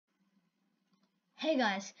Hey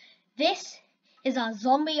guys, this is our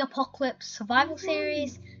zombie apocalypse survival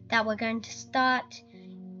series that we're going to start.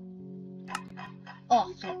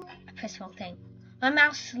 Oh, flip, I pressed the wrong thing. My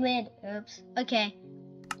mouse slid. Oops. Okay,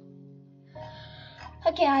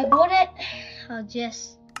 I bought it. I'll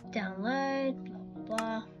just download. Blah blah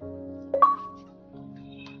blah.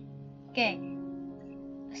 Okay,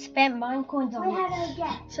 I spent mine coins on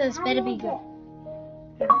it, so this better be good.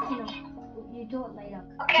 You do it later.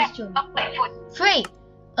 Okay. Just join me. 3.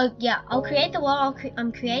 Oh yeah, I'll create the world.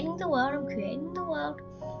 I'm creating the world. I'm creating the world.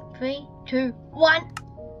 3, 2, 1.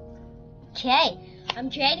 Okay,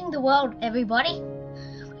 I'm creating the world, everybody.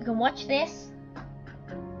 You can watch this.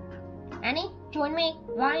 Annie, join me.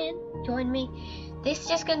 Ryan, join me. This is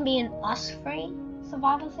just gonna be an us-free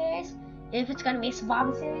survival series. If it's gonna be a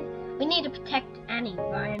survival series, we need to protect Annie,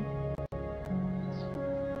 Ryan.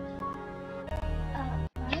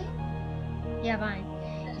 Yeah, Ryan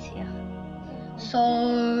is here. So,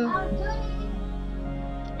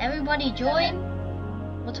 everybody join.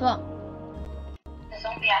 What's wrong? The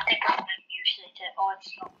zombie, I think I'm gonna mutilate it, or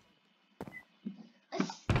it's not.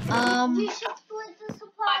 We should split the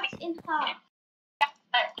supplies in half.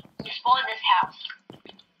 But you spawn this house.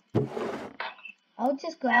 I'll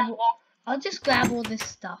just grab all this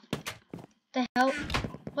stuff. The hell?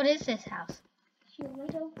 What is this house? I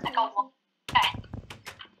got one. Okay.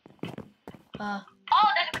 Oh,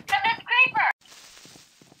 there's a creeper!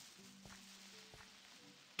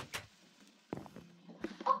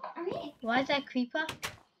 Oh, I'm here. Why is that creeper? I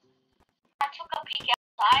took a peek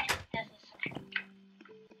outside.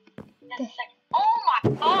 Oh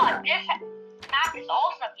my god, this map is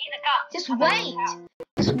awesome. Eat a gun.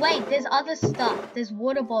 Just wait. There's other stuff. There's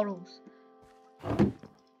water bottles. Here,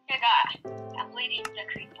 guy. I'm leading the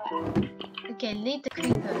creeper out. Okay, lead the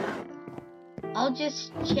creeper out. I'll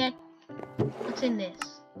just check what's in this.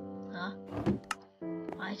 Huh?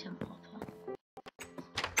 Item hopper.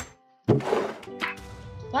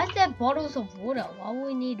 Why is there bottles of water? Why would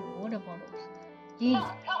we need water bottles? Dude, Come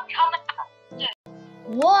out.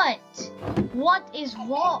 what? What is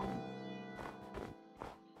wrong?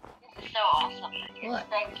 This is so awesome. What? It's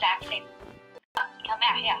the exact same. Come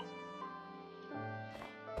out here.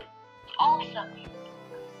 Awesome.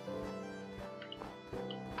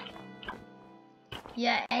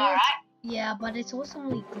 Yeah, and Alright. yeah, but it's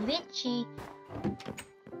awesomely glitchy,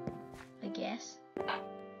 I guess.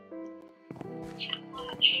 Too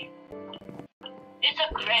much. It's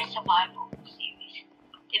a great survival series.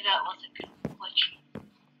 If that wasn't glitchy.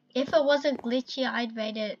 If it wasn't glitchy, I'd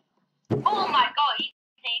rate it. Oh my god, you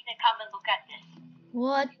need to come and look at this.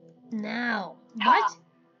 What now? What?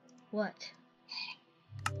 What?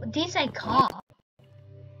 Did you say car?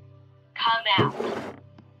 Come out.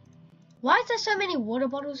 Why is there so many water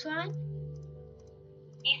bottles, Ryan?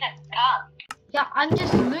 He said come. Yeah, I'm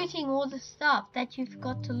just looting all the stuff that you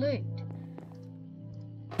forgot to loot.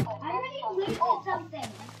 I already looted something.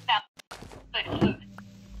 Food.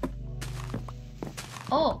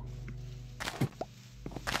 Oh.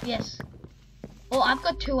 Yes. Oh, I've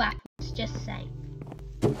got 2 apples, just saying.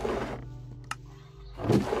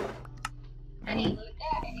 Annie.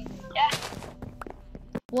 Yeah.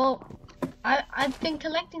 Well, I've been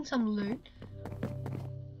collecting some loot.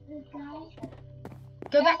 Go back.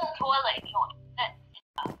 There's a toilet if you want.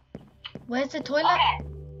 Where's the toilet? Okay.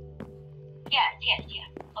 Yeah.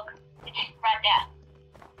 Look, it's right there.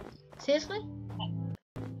 Seriously?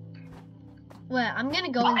 Where? I'm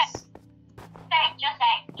gonna go Okay. Just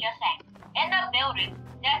saying. In the building,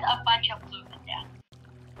 there's a bunch of loot in there.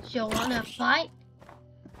 So wanna fight?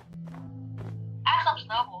 I have some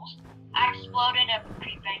snowballs. I exploded a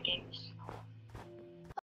prevent games.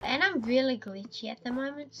 And I'm really glitchy at the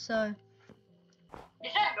moment, so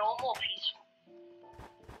Is that normal peaceful?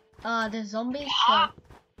 the zombies. Hard.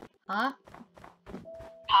 Huh?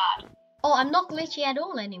 Hard. Oh, I'm not glitchy at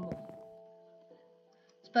all anymore.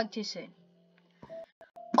 Spoke too soon.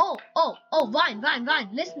 Oh, Ryan,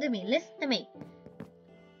 listen to me. Are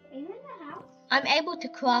you in the house? I'm able to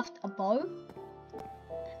craft a bow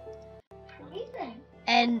Ethan,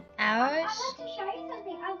 and I'm arrows, about to show you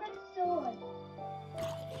something. I've got a sword.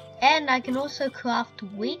 and I can also craft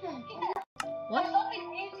wheat. Ethan, What? Something's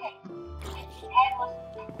music. His head was.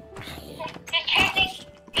 His chasing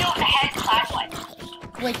feels the head sideways.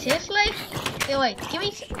 Wait, seriously? Yeah, wait, give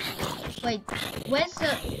me. Wait, where's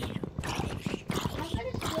the? I've got a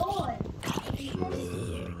sword.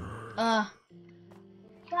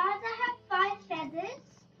 Guys, I have 5 feathers,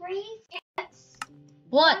 3 sticks.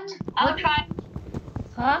 What? I'll try.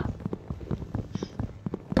 Huh?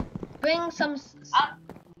 Bring some. I'll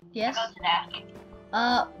Yes. go to that.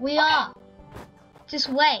 We are. Just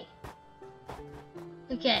wait.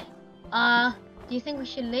 Okay. Do you think we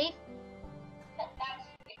should leave? That's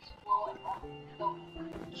explore.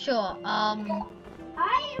 Sure. I am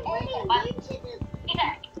winning. Go to the.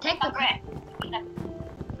 Take the.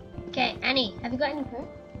 Okay, Annie, have you got any food?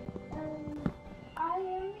 I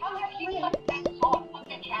am. What's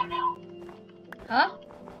the chat now? Huh?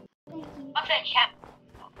 Thank you. What's the chat?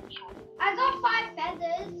 I got 5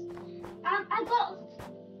 feathers. I got.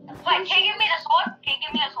 Wait, can you give me the sword? Can you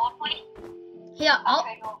give me a sword, please? Here,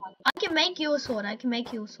 Okay, no, I can make you a sword. I can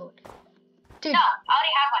make you a sword. Dude, I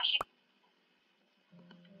already have my shit.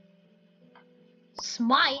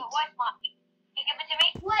 smite. Where's my? Can you give it to me?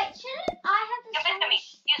 Wait, shouldn't I have the Give it to me.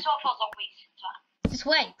 Use sword for zombies. It's fine. Just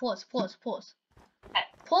wait. Pause. Okay.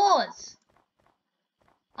 Pause.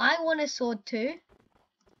 I want a sword too.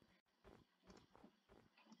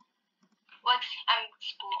 I'm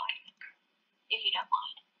exploring. If you don't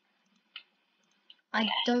mind. I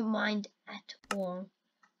don't mind at all.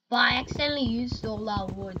 But I accidentally used all our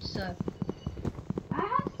wood, so.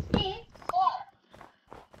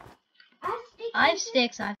 I have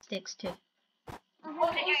sticks. I have sticks too.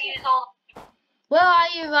 What did you use all? Where are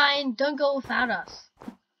you, Ryan? Don't go without us.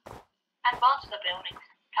 Advance the buildings.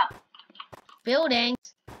 Come. Buildings.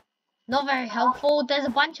 Not very helpful. There's a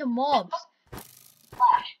bunch of mobs.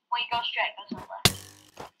 Flash. When you go straight, go to the left.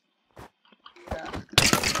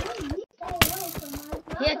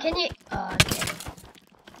 Here, can you? Okay.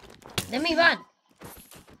 Let me run.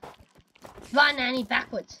 Run, Annie,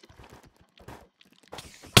 backwards.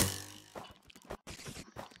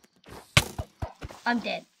 I'm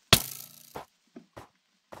dead.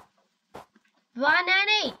 Run,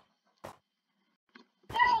 Annie.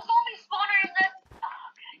 There's a zombie spawner in this. Oh,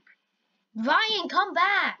 okay. Ryan, come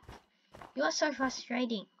back. You are so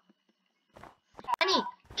frustrating. Annie,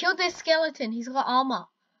 kill this skeleton. He's got armor.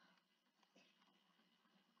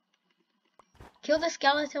 Kill the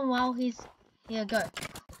skeleton while he's... Here, go.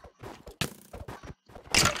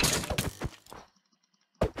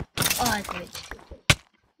 Oh, I glitched.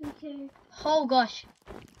 Okay. Oh, gosh.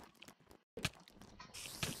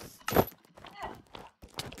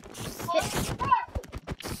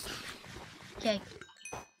 Okay.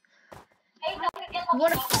 Hey, no, get You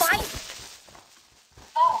wanna fight?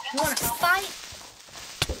 You wanna fight?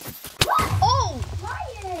 Oh!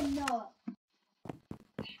 Ryan!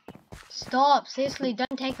 Stop. Seriously,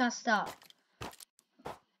 don't take our stuff.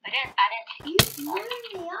 I didn't. You blew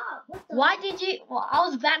me up. What the? Why did you... Well, I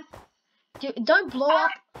was that... Don't blow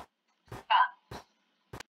up.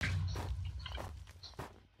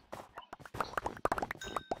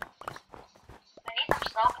 I need some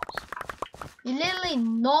snowballs. You literally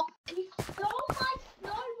knocked... You stole my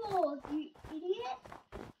snowballs, you idiot.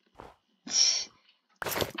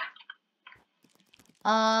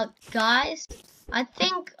 Guys, I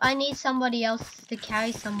think I need somebody else to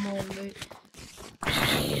carry some more loot.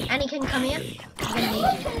 Annie, can you come here? I'm gonna need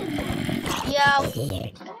you. Yeah, I'm in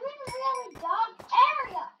a really dark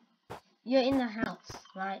area. you're in the house,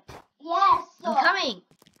 right? Yes. I'm coming.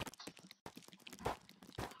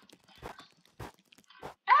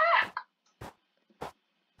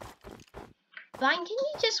 Ryan, can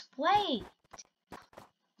you just wait?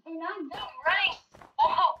 And I'm I'm running.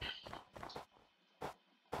 Oh,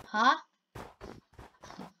 Huh?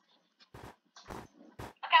 okay,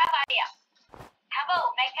 I have an idea. How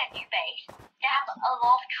about make a new base? They have a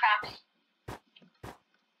lot of traps.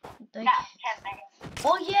 Okay. That's 10 minutes.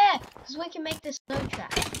 Oh yeah, because we can make the snow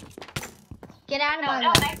trap. Get out of No, my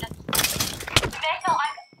don't way. make this. There's no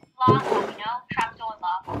like lava, you know? Traps on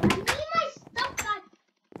lava. I need my stuff back.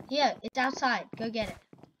 Here, it's outside. Go get it.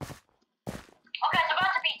 Okay, it's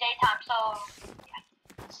about to be daytime, so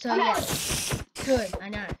So yeah. Good, I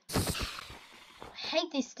know. I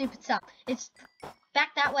hate this stupid stuff. It's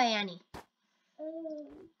back that way, Annie.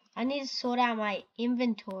 I need to sort out my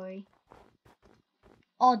inventory.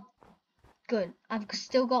 Oh, good. I've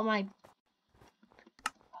still got my...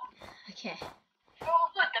 Okay. go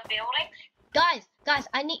with the buildings. Guys,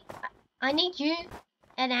 I need you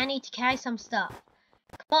and Annie to carry some stuff.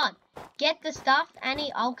 Come on, get the stuff,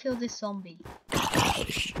 Annie. I'll kill this zombie.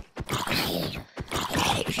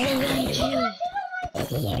 OMG.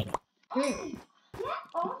 Get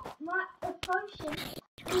off my potion.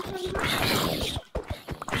 Into my...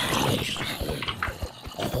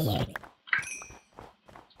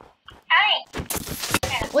 Hey!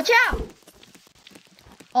 Watch out!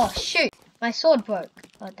 Oh shoot, my sword broke.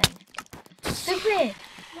 Oh dang it. Stupid.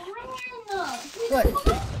 Good.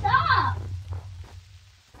 Stop!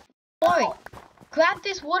 Sorry. Grab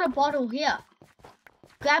this water bottle here.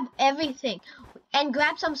 Grab everything. And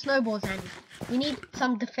grab some snowballs, Annie. We need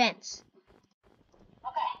some defense.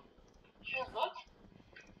 Okay. Here's loot.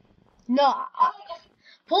 No.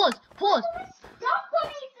 Pause. Pause. Stop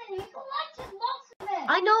putting it. You collected lots of it.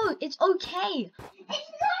 I know. It's okay. It's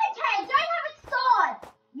not okay. Don't have a sword.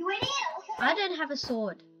 You idiot. I don't have a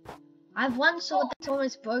sword. I have one sword that's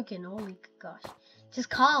almost broken. Holy gosh. Just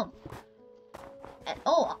calm.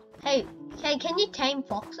 Oh, hey, can you tame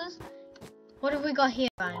foxes? What have we got here,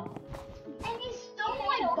 Ryan? And you stole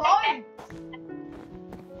my bones.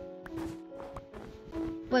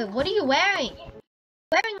 Wait, what are you wearing?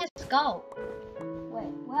 Wearing a skull.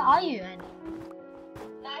 Wait, where are you, Annie?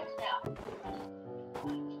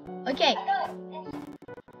 Okay.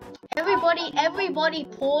 Everybody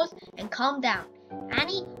pause and calm down.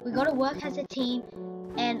 Annie, we gotta work as a team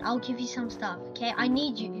and I'll give you some stuff, okay? I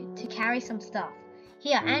need you to carry some stuff.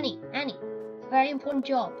 Here, Annie, it's a very important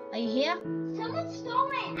job. Are you here? Someone stole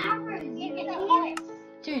my arrows. You idiot.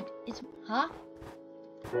 Dude, it's, huh?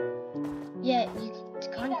 Yeah, you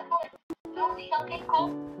can't.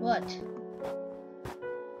 What?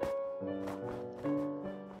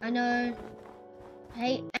 I know.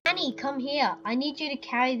 Hey, Annie, come here. I need you to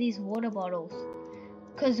carry these water bottles.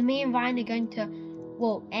 Because me and Ryan are going to,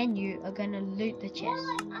 well, and you are going to loot the chest.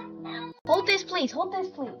 Hold this, please. Hold this,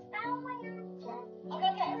 please.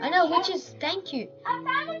 I know, which is, thank you. I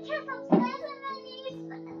found a chest upstairs and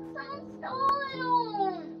then someone stole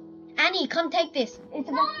it. Annie, come take this. It's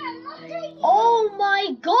No, I'm not taking it. Oh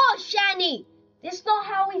my gosh, Annie! This is not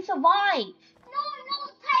how we survive. No, I'm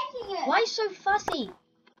not taking it. Why so fussy?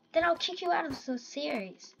 Then I'll kick you out of the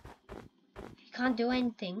series. You can't do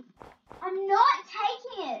anything. I'm not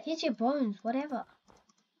taking it. Here's your bones, whatever.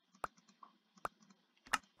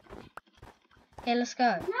 Okay, let's go.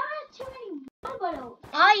 Now I have too many water bottles.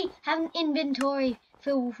 I have an inventory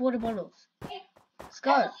filled with water bottles. Let's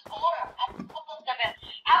go. How about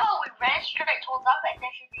we ran straight towards up and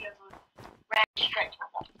there should be a blue. Ran straight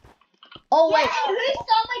towards up. Oh wait, Yeah, who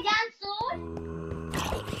stole my damn sword?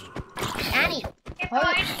 Annie,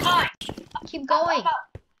 Fine. keep going.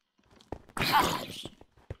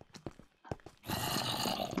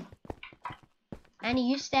 Annie,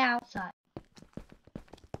 you stay outside.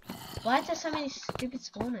 Why is there so many stupid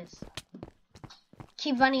spawners?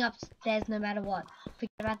 Keep running upstairs no matter what. Forget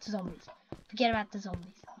about the zombies. Forget about the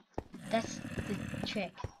zombies. That's the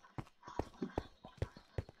trick.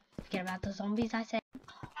 Forget about the zombies, I said.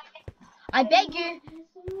 I beg you.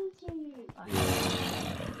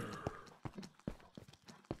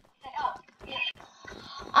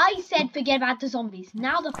 I said forget about the zombies.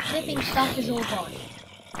 Now the flipping stuff is all gone.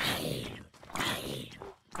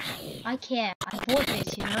 I care. I bought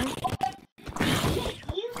this, you know?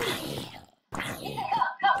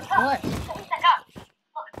 What?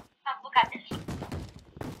 Look at this.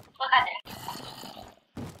 Look at this.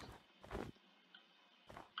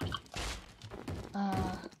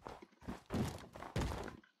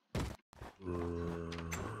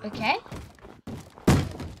 Okay.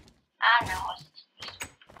 I know.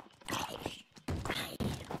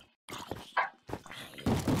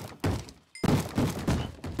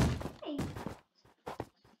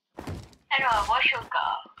 Anyway, we should go.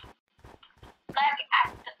 Like at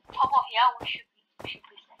the top of here, we should be safe.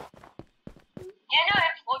 Do you know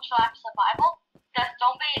if Watch Life Survival, the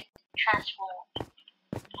zombie transformed?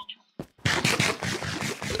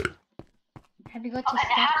 Have you got your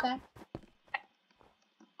stuff back?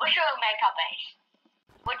 We should make our base.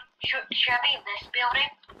 Should be this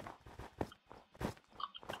building?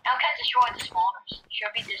 I can destroy the spawners.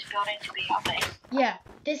 Should be this building to be our base. Yeah,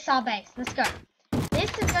 this is our base. Let's go. This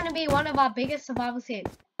is going to be one of our biggest survival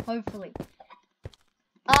series, hopefully.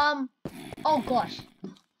 Oh gosh.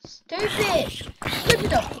 Stupid!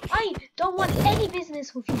 Stupid! I don't want any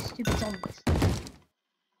business with you stupid zombies.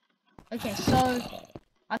 Okay, so,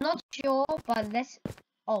 I'm not sure, but let's...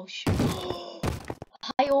 Oh shoot.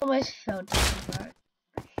 I almost fell down, bro.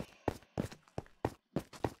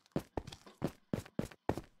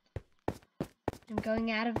 I'm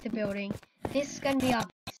going out of the building. This is going to be our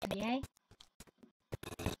base, okay?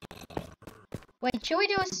 Wait, should we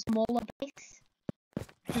do a smaller base?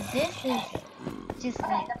 Because this is just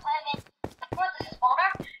Okay, like... the plan is to put the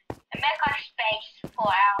spawner and make our space for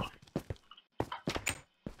our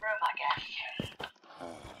room, I guess.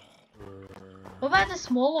 What about the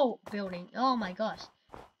smaller building? Oh my gosh.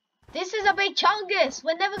 This is a big chungus!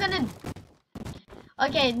 We're never gonna...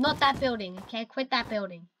 Okay, not that building, okay? Quit that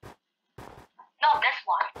building. No, this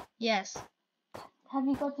one. Yes. Have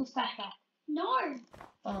you got your stuff back? No.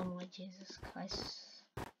 Oh my Jesus Christ.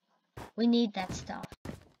 We need that stuff.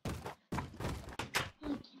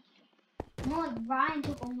 More like Ryan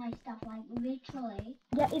took all my stuff, like literally.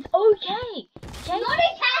 Yeah, it's okay. Okay? Not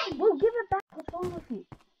okay. We'll give it back. What's wrong with you?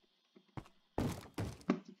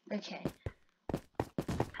 Okay.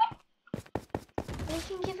 You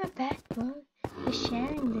can give it back, bro. We're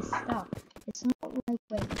sharing this stuff. It's not like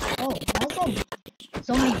we're... Oh, that's a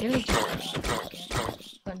zombie village.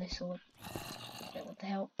 Got no sword. Okay, what the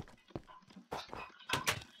hell?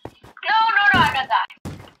 No, I don't die.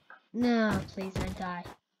 No, please don't die.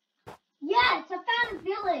 Yes, I found a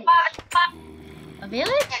village. A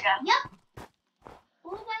village? Here you go. Yep.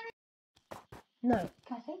 All the way. No.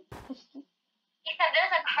 Can I see? Ethan,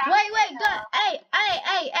 there's a craft. Wait, go.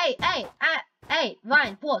 Hey,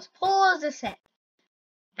 Ryan, pause a sec.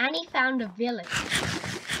 Annie found a village.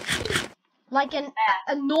 Like a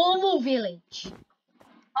normal village.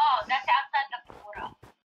 Oh, that's outside the border.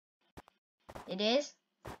 It is?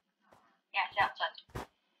 Yeah, it's outside.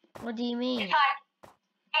 What do you mean? It's like,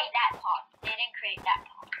 hey, that part. They didn't create that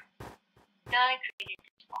part. They only created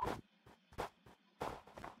this part.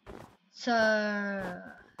 So...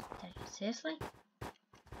 Seriously?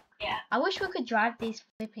 Yeah. I wish we could drive these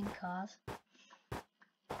flipping cars.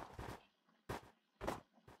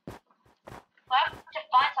 We'll have to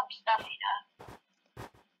find some stuff, you know.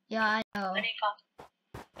 Yeah, I know. We need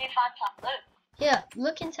to find some loot. Here,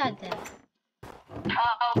 look inside there.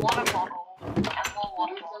 Water bottle. And more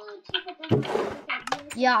water bottles.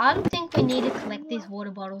 Yeah, I don't think we need to collect these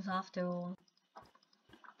water bottles after all.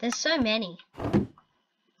 There's so many.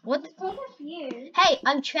 What? Take a few. Hey,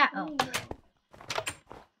 I'm trapped. Oh.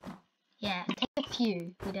 Yeah, take a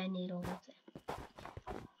few. We don't need all of them.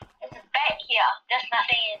 It's a bait here. There's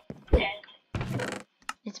nothing in there.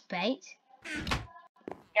 It's bait?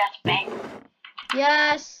 Yeah, it's bait.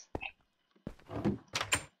 Yes.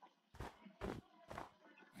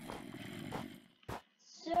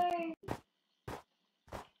 So,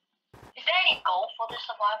 Is there any goal for this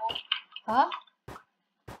survival? Huh?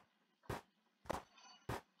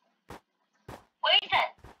 Wait,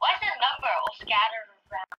 why is the number all scattered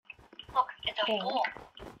around? Look, it's a 4.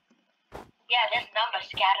 Yeah, there's numbers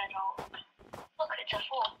scattered all. Look, it's a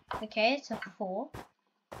 4. Okay, it's a 4.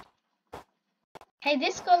 Hey,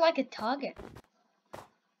 this got like a target.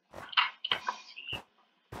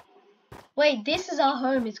 Wait, this is our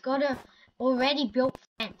home. It's got a already built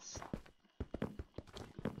fence.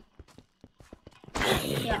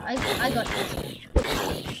 Yeah, I got this.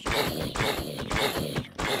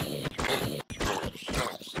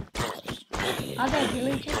 Are there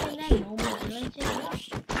villages in there? Normal villages?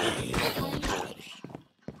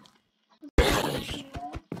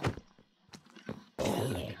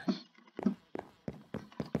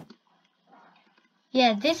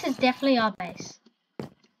 Yeah, this is definitely our base.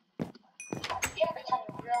 Yeah, it's a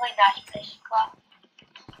really nice place to go.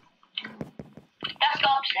 Let's go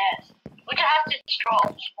upstairs. We just have to destroy all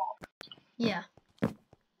the spawners. Yeah.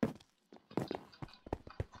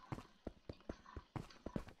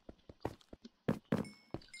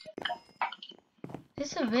 This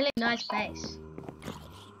is a really nice base.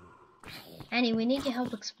 Annie, we need your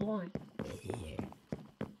help exploring.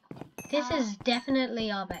 This is definitely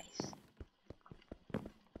our base.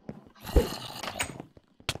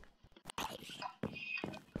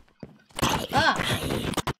 Ah!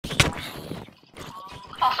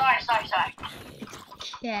 Oh, sorry.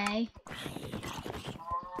 Okay.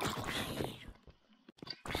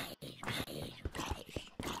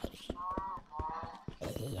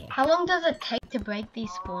 How long does it take to break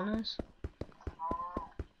these spawners? I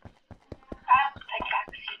have to take back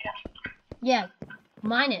the cedar. Yeah,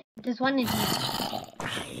 mine it. There's one in here.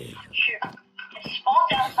 Shoot. It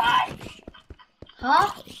spawns outside.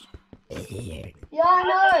 Huh? Yeah, I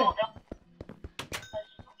know.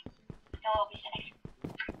 It'll be safe.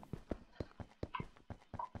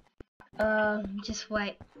 Just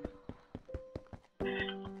wait.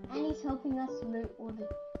 Annie's helping us loot all the...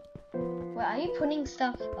 Wait, are you putting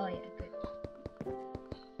stuff? Oh yeah,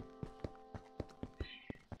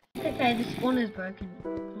 good. Okay, the spawner's broken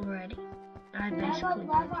already. I basically...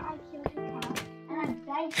 I killed a cat, and I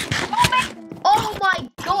died. Oh my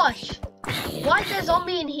gosh! Why is there a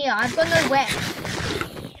zombie in here? I've got no web.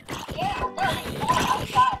 Yeah, no, they spawn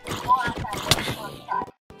outside. They spawn outside.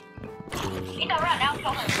 You can run out,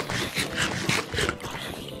 kill him.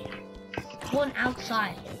 Spawn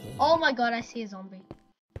outside. Oh my god, I see a zombie.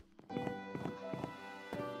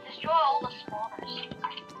 Destroy all the spawners.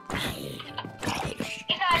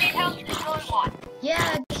 Ethan, I need help destroying one.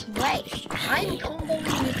 Yeah, just wait. I'm comboing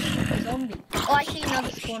with a zombie. Oh, I see another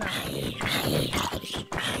spawner.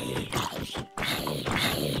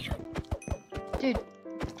 Dude,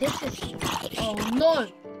 this is... Oh no!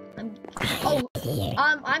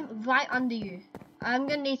 I'm right under you. I'm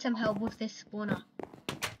gonna need some help with this spawner.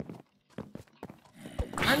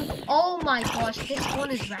 Oh my gosh, this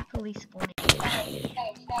one is rapidly spawning.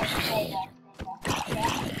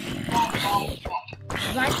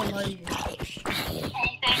 Right below you.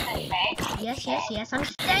 Yes, I'm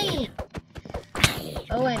staying.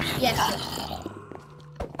 Oh, and yes.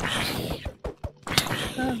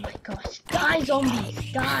 Oh my gosh, die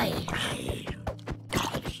zombies, die.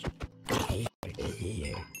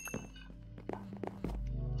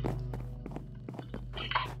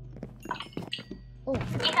 Oh.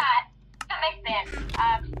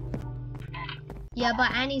 Yeah,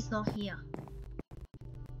 but Annie's not here.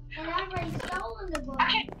 And I've already stolen the book.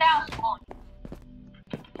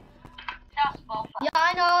 Yeah,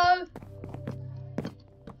 I know.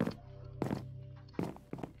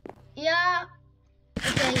 Yeah.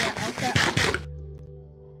 Okay, yeah, okay.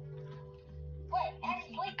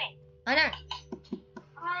 I know.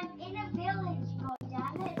 I'm in a village,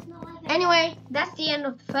 goddammit. It's not like Anyway, that's the end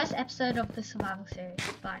of the first episode of the survival series.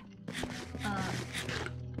 Bye.